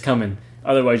do it, it's coming.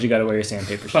 Otherwise, you gotta wear your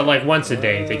sandpaper shirt. But like once a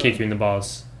day, they kick you in the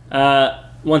balls.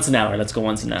 Once an hour. Let's go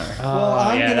once an hour. Well,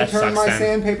 I'm yeah, gonna that turn sucks my then.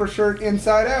 sandpaper shirt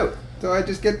inside out. So I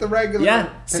just get the regular. Yeah,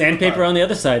 sandpaper on the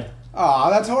other side. Aw,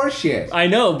 that's horse shit. I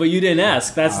know, but you didn't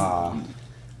ask. That's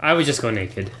I would just go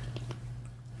naked.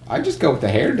 I just go with the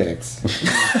hair dicks.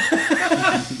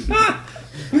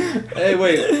 Hey,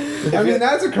 wait. I mean,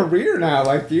 that's a career now.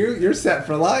 Like you're set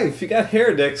for life If you got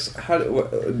hair dicks, how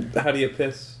do you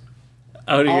piss?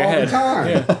 out of your all head. the time.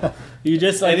 Yeah. You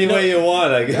just like Any way you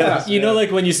want, I guess. you know,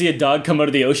 like when you see a dog come out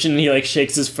of the ocean and he like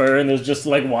shakes his fur and there's just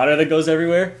like water that goes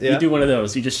everywhere. Yeah. You do one of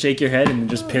those. You just shake your head and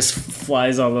just piss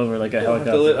flies all over like a I'll have,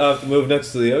 helicopter. I'll have to move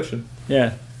next to the ocean.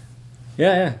 Yeah,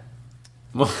 yeah.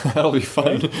 Well, that'll be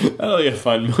fun. That'll be a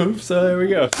fun move. So there we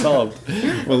go. Solved.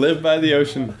 We'll live by the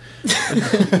ocean.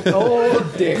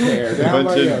 Old dick hair down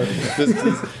by Bunch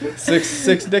the of, just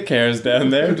six dick hairs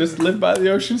down there. Just live by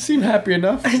the ocean. Seem happy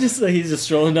enough. I just like he's just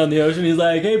strolling down the ocean. He's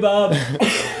like, "Hey, Bob,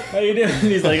 how you doing?" And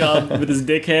he's like, all with his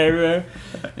dick hair everywhere,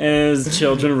 and his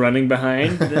children running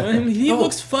behind. He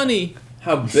looks funny.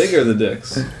 How big are the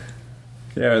dicks?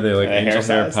 Yeah, are they like Hair angel hair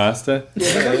sized. pasta?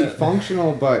 Yeah, they gotta be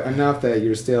functional, but enough that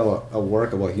you're still a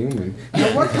workable human.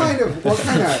 Now, what kind of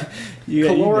You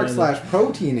got caloric email /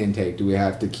 protein intake do we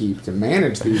have to keep to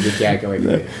manage these ejaculating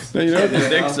dicks? No, you know what the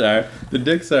dicks are? The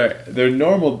dicks are, they're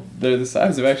normal, they're the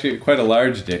size of actually quite a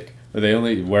large dick. But they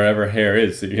only, wherever hair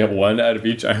is, so you get one out of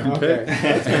each Okay, armpit.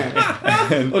 that's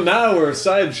fine. Oh, now we're a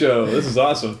sideshow. This is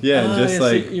awesome. Yeah, Ah, just yeah, so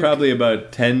like you're- probably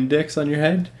about 10 dicks on your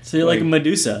head. So you're like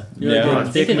Medusa. You're Yeah. like Oh, a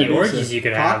think dick of the Medusa. orgies you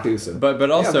could Cock have. deucer.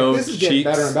 But also but this is getting cheeks,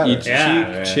 better and better. each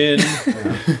Yeah. cheek, chin.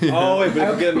 Oh, wait, but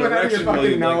if you get an Coming out of your erection, will fucking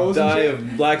you like, nose and die shit.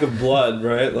 of lack of blood,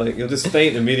 right? Like, you'll just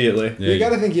faint immediately. Yeah, You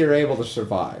gotta think you're able to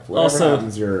survive. Whatever Also-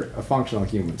 happens, you're a functional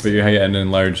human. but you get an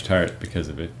enlarged heart because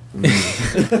of it.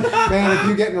 Man, if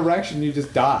you get an erection, you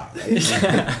just die.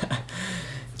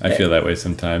 I feel that way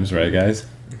sometimes, right, guys?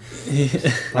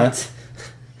 What?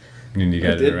 And you I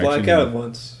got an did erection. black out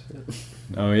once.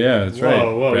 Oh yeah, that's right.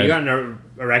 Whoa, Brad- you got an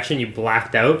erection, you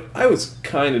blacked out? I was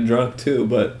kind of drunk too,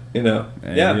 but, you know.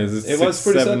 And Yeah, he has a it was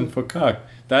pretty 6'7" sudden. foot cock.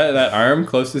 That arm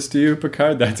closest to you,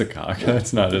 Picard, that's a cock.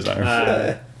 That's not his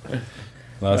arm.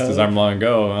 Lost his arm long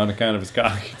ago on account of his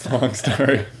cock. It's a long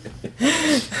story.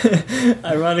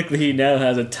 Ironically, he now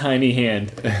has a tiny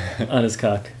hand on his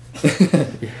cock.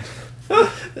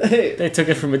 Hey, They took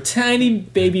it from a tiny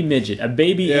baby midget, a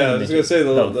baby. yeah, I and was midget. gonna say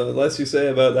the Both. less you say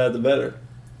about that, the better.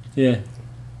 Yeah,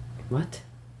 What?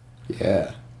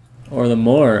 Yeah. or the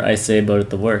more I say about it,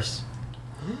 the worse.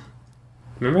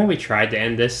 Remember how we tried to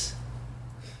end this?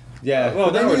 Yeah, well,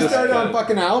 Then now we're you just started on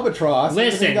fucking albatross.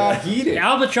 Listen, and got heated.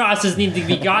 albatrosses need to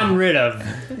be gotten rid of.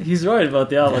 He's right about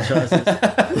the albatrosses.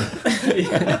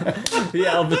 the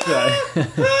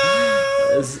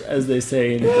albatross, as they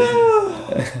say in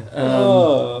business.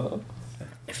 Oh.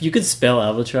 If you could spell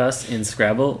albatross in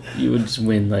Scrabble, you would just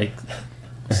win like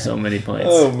so many points.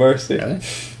 Oh mercy!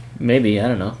 Maybe, I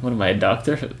don't know. What am I, a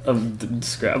doctor of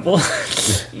Scrabble?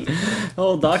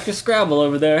 Oh, Dr. Scrabble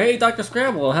over there. Hey, Dr.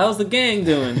 Scrabble, how's the gang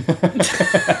doing?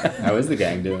 How is the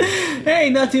gang doing? Hey,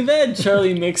 not too bad,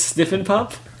 Charlie Mix Stiffen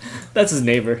Pop. That's his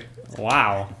neighbor.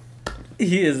 Wow.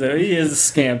 He is a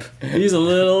scamp. He's a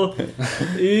little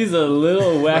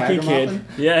wacky kid. Ragamuffin?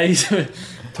 Yeah, he's a I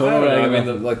total don't know. I mean,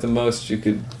 ragamuffin. the most you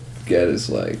could get is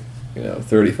like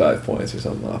 35 points or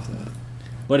something off that.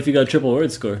 What if you got a triple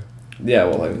word score? Yeah,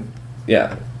 well,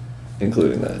 yeah,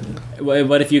 including that.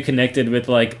 What if you connected with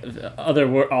like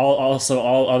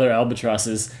all other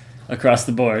albatrosses across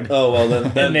the board? Oh well,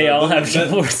 then And they all have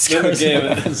triple word then the scores. game.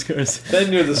 and bad scores.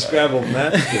 Then you're the Scrabble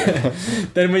master.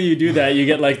 Then when you do that, you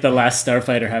get like the last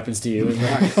Starfighter happens to you.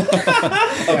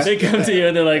 They come to you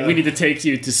and they're like, "We need to take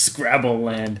you to Scrabble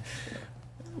Land,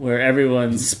 where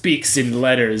everyone speaks in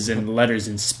letters and letters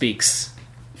in speaks."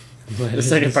 The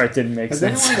second part didn't make Has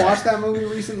sense. anyone watched that movie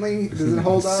recently? Does it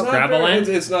hold up? Scrabble Land?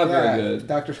 It's not very good.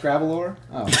 Dr. Scrabble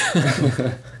Oh.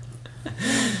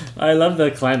 I love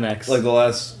the climax. Like the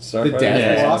last Starfighter. The death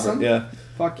Yeah. blossom? Yeah.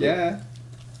 Fuck yeah.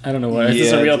 I don't know what. Is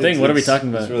this a real thing? What are we talking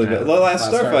about? It's really good. The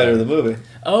last Last Starfighter, the movie.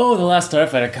 Oh, The Last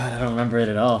Starfighter. God, I don't remember it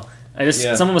at all.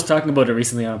 Yeah. Someone was talking about it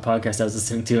recently on a podcast I was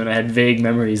listening to, and I had vague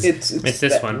memories. It's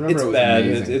this one. remember It's it was bad.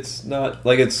 amazing. It's not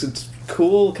like it's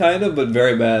cool, kind of, but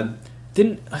very bad.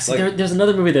 There's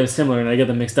another movie that was similar, and I get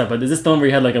them mixed up. But is this the one where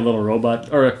he had like a little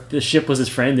robot, or the ship was his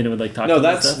friend, and it would like talk? No, to him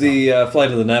and that's stuff? the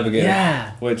Flight of the Navigator.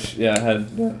 Yeah. Which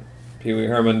had Pee Wee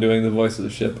Herman doing the voice of the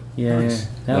ship. Yeah, Nice.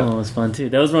 that Yeah. one was fun too.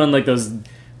 That was one like those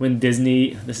when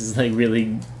Disney. This is like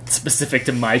really specific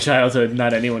to my childhood.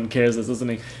 Not anyone cares that's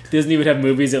listening. Disney would have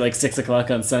movies at like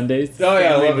 6:00 on Sundays. Oh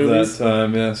yeah, I Family love movies. that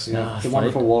time. Yes. Ah, The Flight-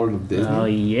 Wonderful World of Disney. Oh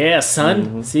yeah, son.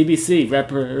 Mhm. CBC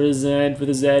represent with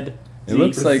a Z. It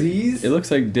looks like Disease?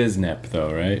 Disney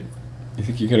though, right? You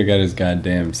think he could have got his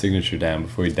goddamn signature down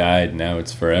before he died? Now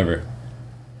it's forever.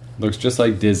 Looks just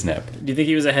like Disney. Do you think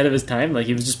he was ahead of his time? Like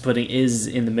he was just putting "is"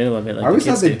 in the middle of it. Like I always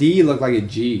the thought kids the do? D looked like a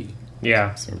G.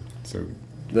 Yeah. So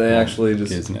They actually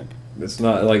just. Disney. It's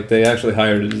not like they actually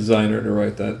hired a designer to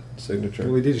write that signature.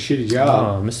 Well, he did a shitty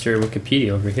job. Oh, Mr.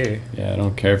 Wikipedia over here. Yeah, I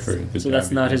don't care for the So that's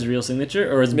job not he his did. real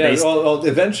signature, or is it Yeah, based? well,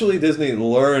 eventually Disney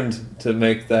learned to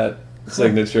make that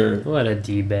signature. What a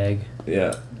D-bag.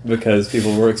 Yeah, because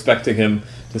people were expecting him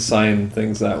to sign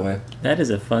things that way. That is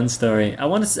a fun story. I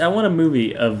want a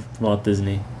movie of Walt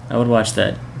Disney. I would watch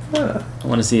that. Huh. I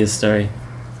want to see his story.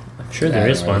 I'm sure there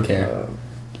is one. Uh,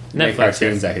 Make Netflix.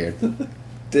 cartoons out here.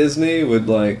 Disney would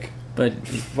But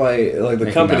fight, like the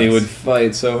Mickey company Mouse. would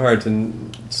fight so hard to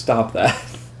stop that.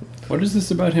 What is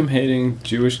this about him hating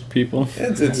Jewish people?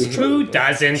 It's Who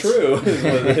doesn't? True is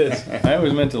what it is. I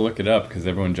always meant to look it up because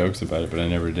everyone jokes about it, but I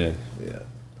never did. Yeah.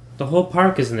 The whole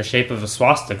park is in the shape of a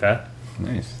swastika.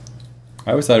 Nice.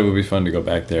 I always thought it would be fun to go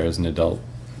back there as an adult.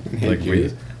 Like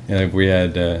Jews. if we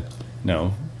had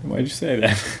no. Why'd you say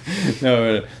that?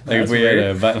 No, like That's if we had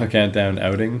weird. a Vinyl Countdown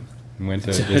outing and went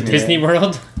to Disney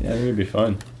World? Yeah, it would be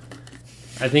fun.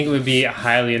 I think it would be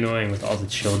highly annoying with all the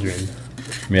children.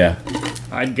 Yeah.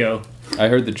 I'd go. I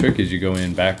heard the trick is you go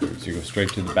in backwards. You go straight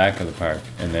to the back of the park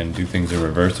and then do things in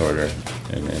reverse order.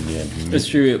 And then you It's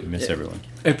true. miss everyone.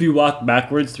 If you walk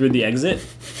backwards through the exit,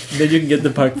 then you can get the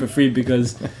park for free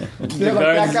because They're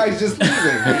like, that guy's just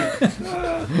leaving.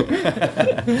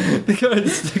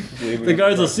 the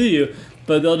guards will see you,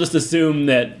 but they'll just assume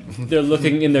that they're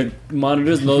looking in their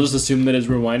monitors and they'll just assume that it's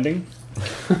rewinding.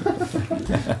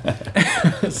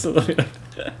 So,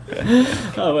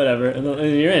 oh, whatever. And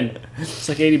you're in. It's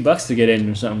like $80 to get in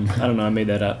or something. I don't know. I made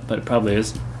that up, but it probably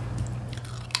is.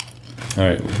 All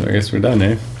right, so I guess we're done,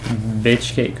 eh?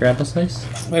 Bitch cake grapple slice?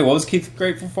 Wait, what was Keith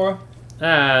grateful for?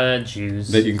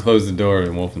 Jews. That you can close the door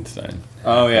in Wolfenstein.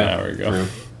 Oh An hour ago.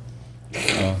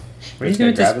 True. What are you doing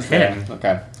with Grab this his pen? pen.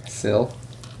 Okay. Sill.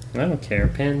 I don't care.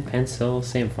 Pen, pencil,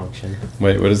 same function.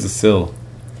 Wait, what is the sill?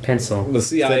 Pencil. The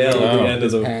CIL at Oh. the end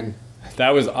of the. Pen.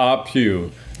 That was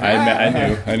OPU.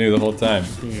 I knew the whole time.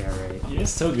 Yeah, right. You're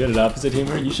so good at opposite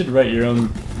humor. You should write your own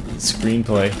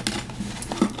screenplay.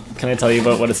 Can I tell you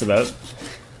about what it's about?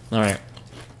 All right.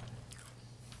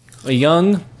 A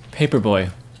young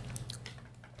paperboy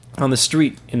on the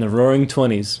street in the roaring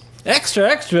 20s. Extra,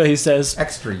 extra, he says,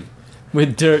 Extra.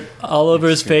 with dirt all over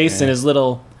his face and his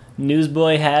little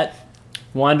newsboy hat,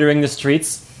 wandering the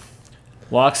streets,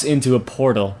 walks into a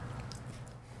portal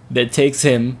that takes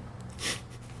him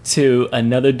to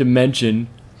another dimension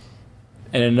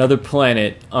and another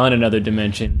planet on another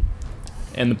dimension.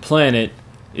 And the planet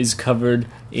is covered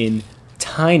in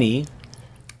tiny,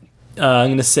 I'm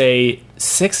going to say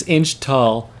 6-inch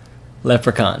tall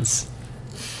leprechauns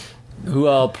who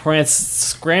all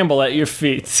scramble at your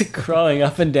feet, crawling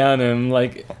up and down them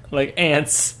like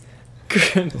ants,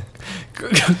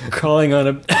 crawling on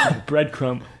a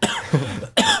breadcrumb.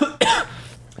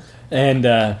 And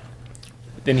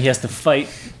then he has to fight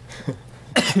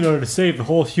in order to save the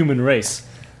whole human race.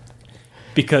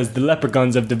 Because the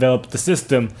leprechauns have developed the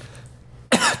system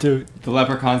to The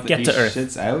leprechauns that Get he to Earth.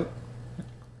 shits out?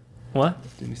 what?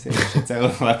 Did you say he shits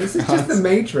out This is just leprechauns? the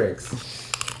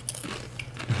Matrix.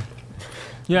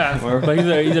 Yeah, but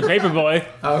he's a paper boy,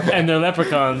 Okay. and they're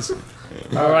leprechauns.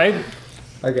 All right,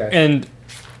 Okay. and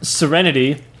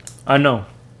Serenity, no,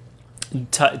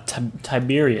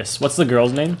 Tiberius. What's the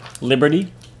girl's name?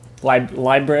 Liberty,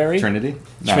 Library, Trinity?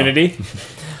 No. Trinity,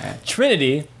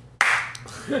 Trinity.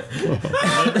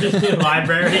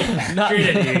 Library. Not-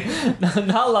 Trinity.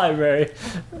 Not library.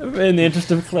 In the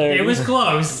interest of clarity, It was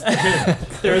close.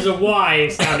 There was a Y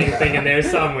sounding thing in there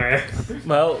somewhere.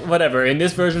 well, whatever. In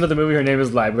this version of the movie, her name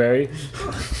is Library,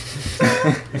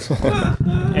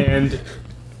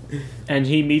 and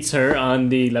he meets her on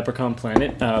the leprechaun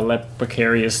planet,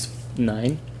 Leprecharius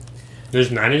 9.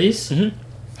 There's 9 of these?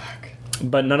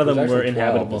 But none of them There's were actually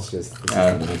 12, inhabitable. it's just-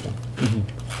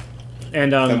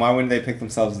 And Then why wouldn't they pick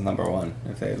themselves as number one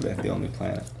if they're the only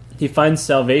planet? he finds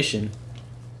salvation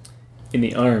in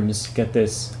the arms, get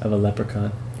this, of a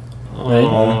leprechaun.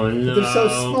 Oh, no. They're so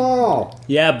small.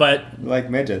 Yeah, but Like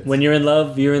midgets. when you're in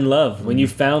love, you're in love. When you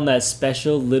found that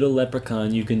special little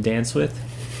leprechaun you can dance with,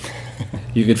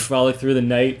 you could frolic through the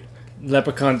night.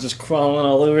 Leprechaun just crawling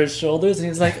all over his shoulders, and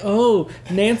he's like, "Oh,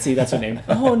 Nancy, that's her name.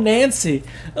 Oh, Nancy.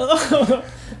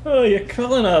 Oh, you're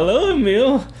crawling all over me.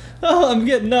 Oh, I'm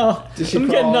getting all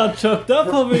choked up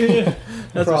over here."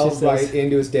 That's what she Crawls right says.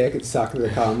 into his dick and sucks the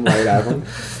cum right out of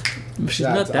him. She's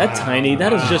not that tiny.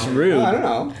 That is just rude. I don't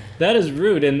know. That is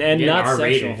rude and Yeah, not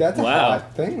R-rated. sexual. That's a Wow.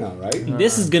 hot thing, though, right?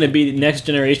 This is gonna be next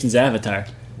generation's Avatar.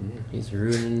 He's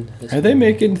ruining this. Are they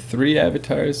making 3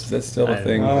 avatars? Is that still I a don't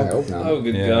thing? I hope not. Oh,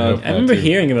 good Yeah, I God. hope I remember too.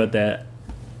 hearing about that.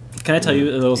 Can I tell you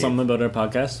a little something about our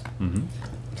podcast? Mhm.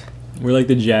 We're like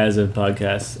the jazz of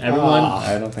podcasts. Everyone,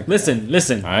 I don't think.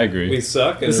 listen, I agree. We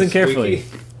suck. And listen it's carefully.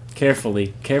 squeaky.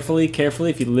 Carefully.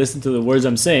 If you listen to the words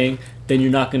I'm saying, then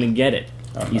you're not going to get it.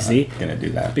 I'm You not see? gonna do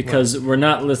that. Because we're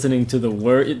not listening to the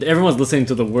word. Everyone's listening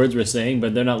to the words we're saying,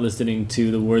 but they're not listening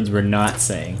to the words we're not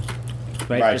saying.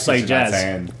 Right? Just like since you're not jazz.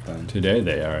 saying them. Today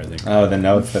they are, I think. Oh, the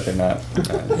notes that they're not.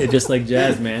 It's just like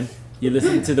jazz, man. You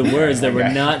listen to the words that we're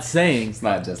Okay. not saying. It's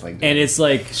not just like. And it's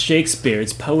like Shakespeare,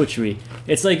 it's poetry.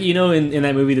 It's like, you know, in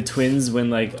that movie The Twins, when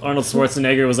like Arnold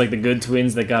Schwarzenegger was like the good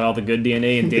twins that got all the good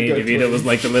DNA, and Danny good DeVito twins. was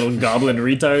like the little goblin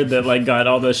retard that like got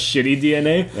all the shitty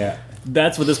DNA. Yeah.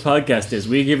 That's what this podcast is.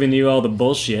 We're giving you all the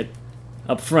bullshit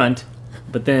up front,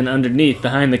 but then underneath,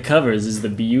 behind the covers, is the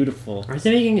beautiful. Aren't they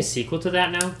making a sequel to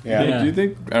that now? Yeah. Yeah. Do you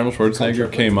think Arnold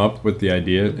Schwarzenegger came up with the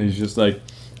idea and he's just like,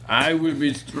 I will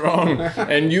be strong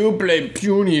and you play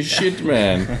puny shit,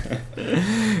 man.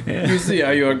 You see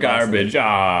how you're garbage.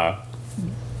 Ah.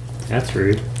 That's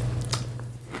rude.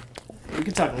 We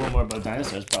can talk a little more about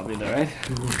dinosaurs, probably, though, right?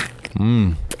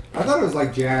 I thought it was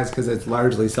like jazz because it's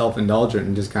largely self-indulgent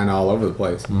and just kind of all over the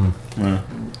place.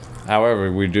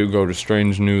 However, we do go to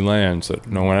strange new lands that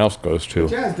no one else goes to.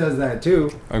 Jazz does that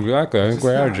too. Exactly. I think It's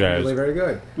we are not jazz. really very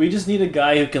good. We just need a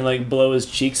guy who can like blow his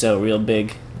cheeks out real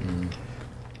big.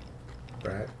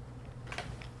 Brad.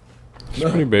 It's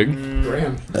pretty big.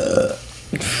 Graham.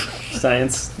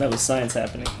 Science. That was science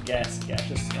happening.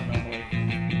 Gaseous.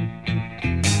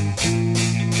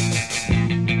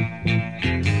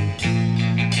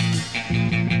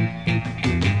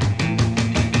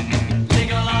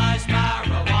 Legalize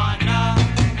marijuana.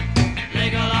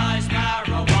 Legalize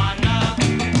marijuana.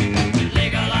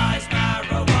 Legalize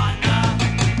marijuana.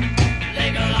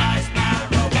 Legalize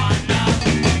marijuana.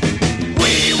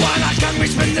 We want our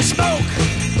congressmen to smoke.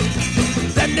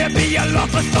 Then there be a law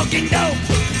for smoking dope.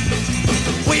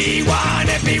 We want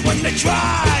everyone to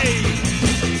try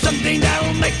something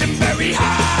that'll make them very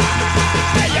high.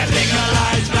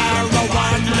 Legalize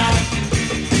marijuana.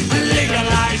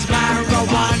 Legalize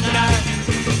marijuana.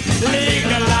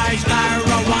 Legalize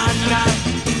marijuana.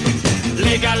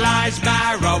 Legalize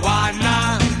marijuana.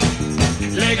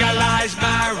 Legalize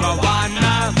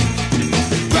marijuana.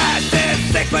 Grass is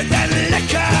safer than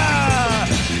liquor.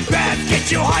 Grass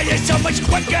gets you higher so much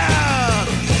quicker.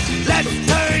 Let's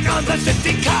turn on the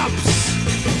city cops.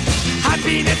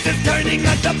 Happiness is turning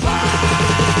on the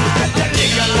pot.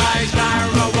 Legalize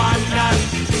marijuana.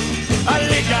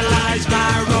 Legalize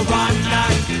marijuana.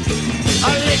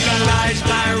 Legalize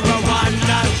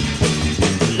marijuana.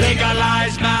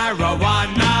 Legalize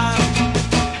marijuana.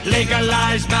 Legalize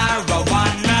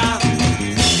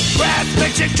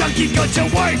junkie go to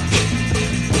work.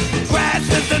 Grass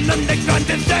is an underground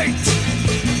dessert.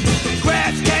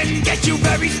 Grass can get you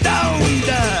very stoned.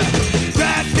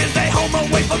 Grass is a home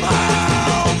away from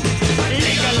home.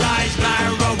 Legalize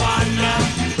marijuana.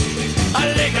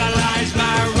 Legalize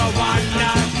marijuana.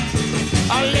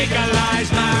 Legalize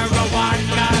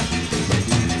marijuana.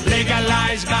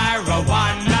 Legalize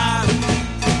marijuana.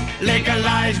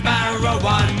 Legalize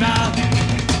marijuana.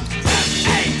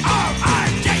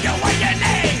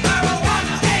 M-A-R-I-J-O-A-N-A.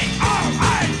 Marijuana.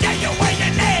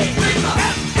 A-R-I-J-O-A-N-A.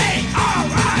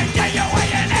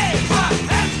 M-A-R-I-J-O-A-N-A.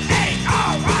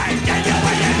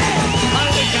 M-A-R-I-J-O-A-N-A.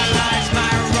 Legalize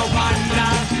marijuana.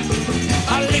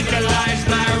 Legalize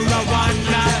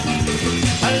marijuana.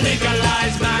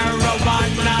 Legalize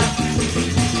marijuana.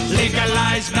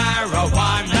 Legalize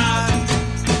marijuana.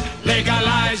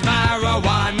 Legalize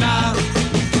marijuana.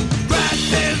 Grass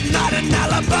is not an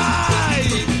alibi.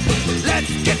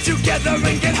 Let's get together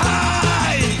and get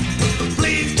high.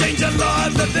 Please change the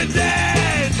laws of the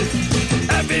dead.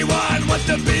 Everyone wants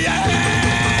to be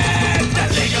ahead.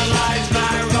 Legalize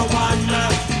marijuana.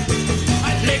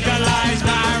 Legalize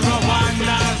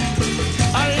marijuana.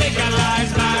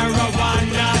 Legalize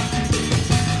marijuana.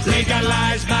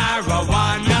 Legalize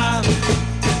marijuana.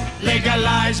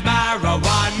 Legalize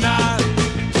marijuana.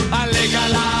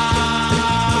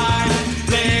 Legalize.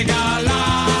 Legalize.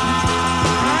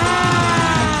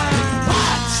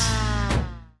 What?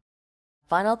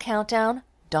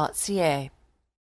 FinalCountdown.ca